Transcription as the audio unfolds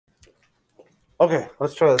Okay,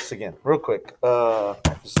 let's try this again real quick.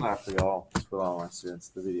 Just not for y'all, just for all my students.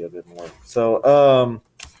 The video didn't work. So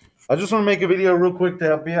I just want to make a video real quick to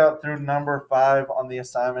help you out through number 5 on the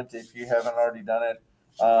assignment if you haven't already done it.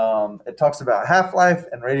 It talks about half-life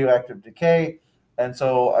and radioactive decay. And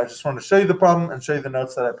so I just want to show you the problem and show you the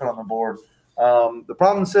notes that I put on the board. The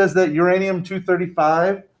problem says that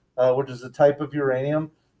uranium-235, which is a type of uranium,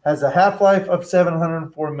 has a half-life of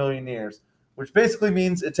 704 million years, which basically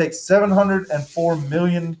means it takes 704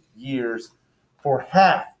 million years for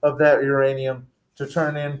half of that uranium to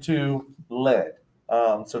turn into lead.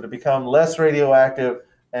 So to become less radioactive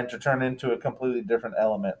and to turn into a completely different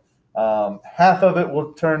element. Half of it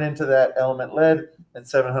will turn into that element lead in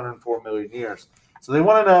 704 million years. So they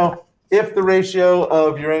want to know if the ratio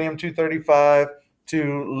of uranium-235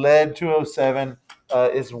 to lead-207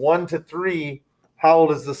 is 1 to 3, how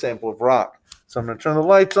old is the sample of rock? So I'm going to turn the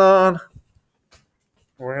lights on.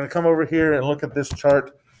 We're going to come over here and look at this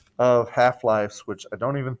chart of half-lives, which I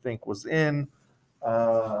don't even think was in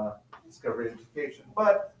Discovery Education.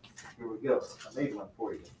 But here we go. I made one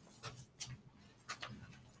for you.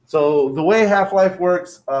 So the way half-life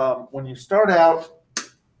works, when you start out,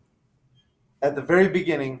 at the very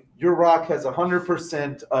beginning, your rock has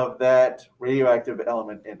 100% of that radioactive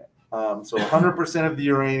element in it. So 100% of the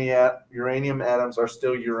uranium atoms are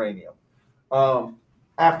still uranium.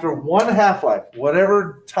 After one half-life,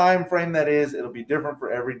 whatever time frame that is, it'll be different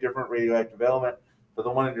for every different radioactive element. For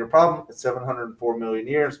the one in your problem, it's 704 million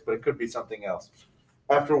years, but it could be something else.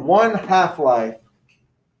 After one half-life,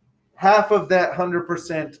 half of that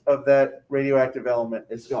 100% of that radioactive element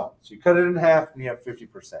is gone. So you cut it in half and you have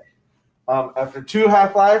 50%. After 2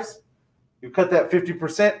 half-lives, you cut that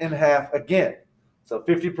 50% in half again. So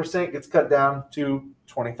 50% gets cut down to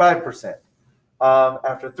 25%.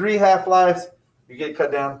 After 3 half-lives, you get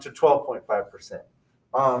cut down to 12.5%.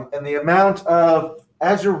 And the amount of,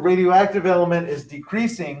 as your radioactive element is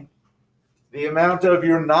decreasing, the amount of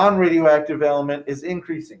your non-radioactive element is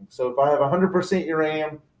increasing. So if I have 100%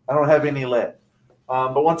 uranium, I don't have any lead.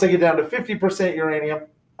 But once I get down to 50% uranium,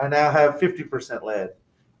 I now have 50% lead.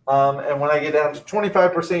 And when I get down to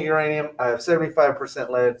 25% uranium, I have 75%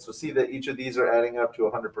 lead. So see that each of these are adding up to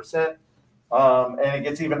 100%. And it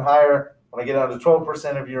gets even higher. When I get down to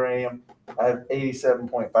 12% of uranium, I have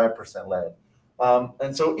 87.5% lead.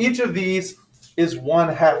 And so each of these is one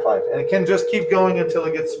half-life. And it can just keep going until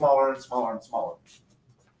it gets smaller and smaller and smaller.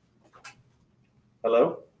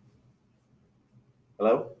 Hello?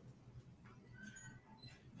 Hello?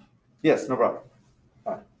 Yes, no problem.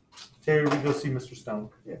 All right. Terry, we go see Mr. Stone.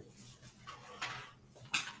 Yeah.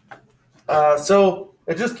 So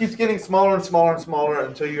it just keeps getting smaller and smaller and smaller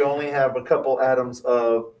until you only have a couple atoms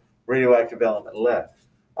of radioactive element left.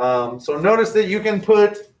 So notice that you can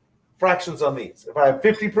put fractions on these. If I have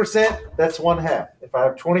 50%, that's 1/2. If I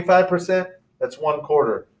have 25%, that's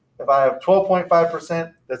 1/4. If I have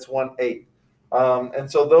 12.5%, that's 1/8. And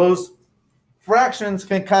so those fractions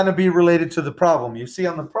can kind of be related to the problem. You see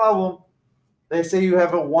on the problem, they say you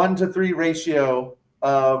have a 1 to 3 ratio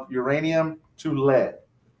of uranium to lead.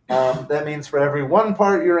 That means for every 1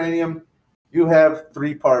 part uranium, you have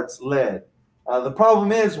 3 parts lead. The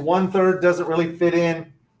problem is 1/3 doesn't really fit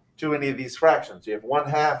in to any of these fractions. You have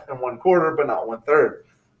 1/2 and 1/4, but not 1/3.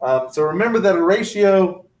 So remember that a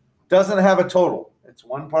ratio doesn't have a total. It's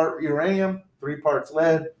 1 part uranium, 3 parts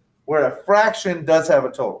lead, where a fraction does have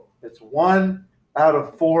a total. It's 1 out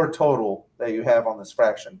of 4 total that you have on this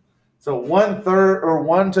fraction. So 1/3 or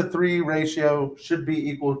 1 to 3 ratio should be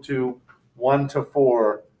equal to 1 to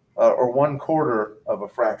 4 or 1/4 of a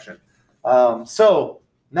fraction. So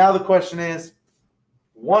now the question is,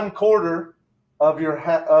 1/4 of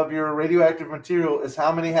your radioactive material is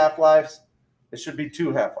how many half-lives? It should be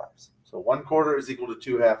 2 half-lives. So 1/4 is equal to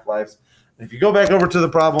 2 half-lives. And if you go back over to the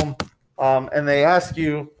problem and they ask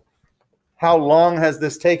you, how long has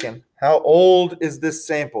this taken? How old is this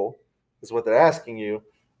sample? Is what they're asking you.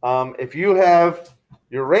 If you have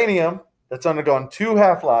uranium that's undergone 2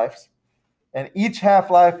 half-lives, and each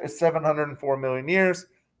half-life is 704 million years,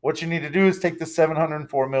 what you need to do is take the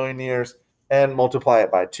 704 million years and multiply it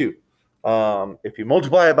by 2. If you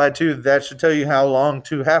multiply it by 2, that should tell you how long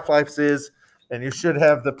 2 half-lives is, and you should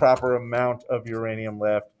have the proper amount of uranium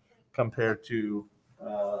left compared to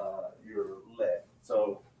your lead.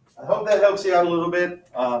 So I hope that helps you out a little bit.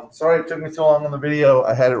 Sorry it took me so long on the video.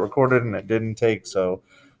 I had it recorded and it didn't take, so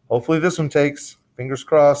hopefully this one takes. Fingers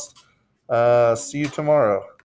crossed. See you tomorrow.